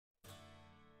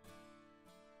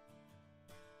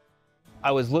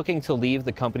I was looking to leave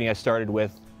the company I started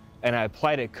with, and I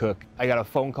applied at Koch. I got a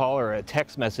phone call or a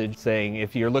text message saying,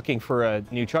 if you're looking for a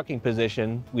new trucking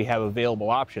position, we have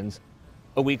available options.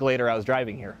 A week later, I was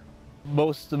driving here.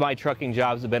 Most of my trucking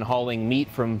jobs have been hauling meat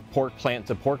from pork plant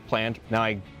to pork plant. Now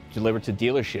I deliver to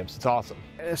dealerships. It's awesome.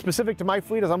 Specific to my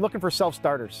fleet is I'm looking for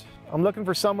self-starters. I'm looking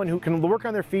for someone who can work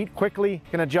on their feet quickly,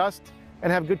 can adjust,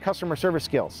 and have good customer service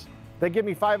skills. They give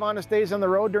me 5 honest days on the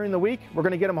road during the week, we're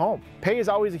going to get them home. Pay is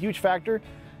always a huge factor,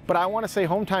 but I want to say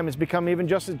home time has become even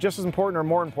just as important or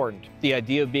more important. The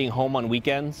idea of being home on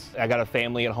weekends, I got a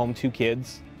family at home, 2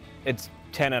 kids, it's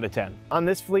 10 out of 10. On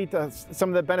this fleet, some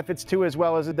of the benefits too as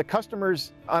well is that the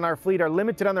customers on our fleet are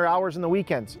limited on their hours on the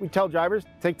weekends. We tell drivers,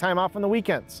 take time off on the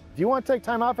weekends. If you want to take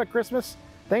time off at Christmas,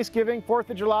 Thanksgiving, 4th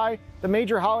of July, the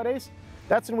major holidays,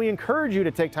 that's when we encourage you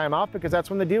to take time off because that's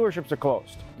when the dealerships are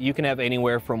closed. You can have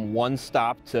anywhere from 1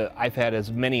 stop to, I've had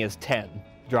as many as 10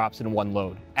 drops in one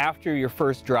load. After your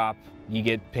first drop, you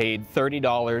get paid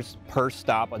 $30 per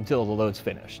stop until the load's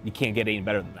finished. You can't get any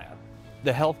better than that.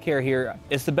 The healthcare here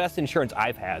is the best insurance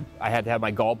I've had. I had to have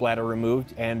my gallbladder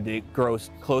removed and it grossed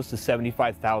close to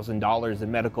 $75,000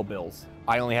 in medical bills.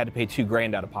 I only had to pay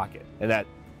 $2,000 out of pocket, and that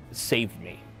saved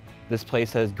me. This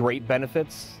place has great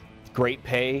benefits, great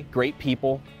pay, great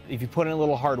people. If you put in a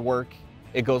little hard work,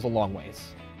 it goes a long ways.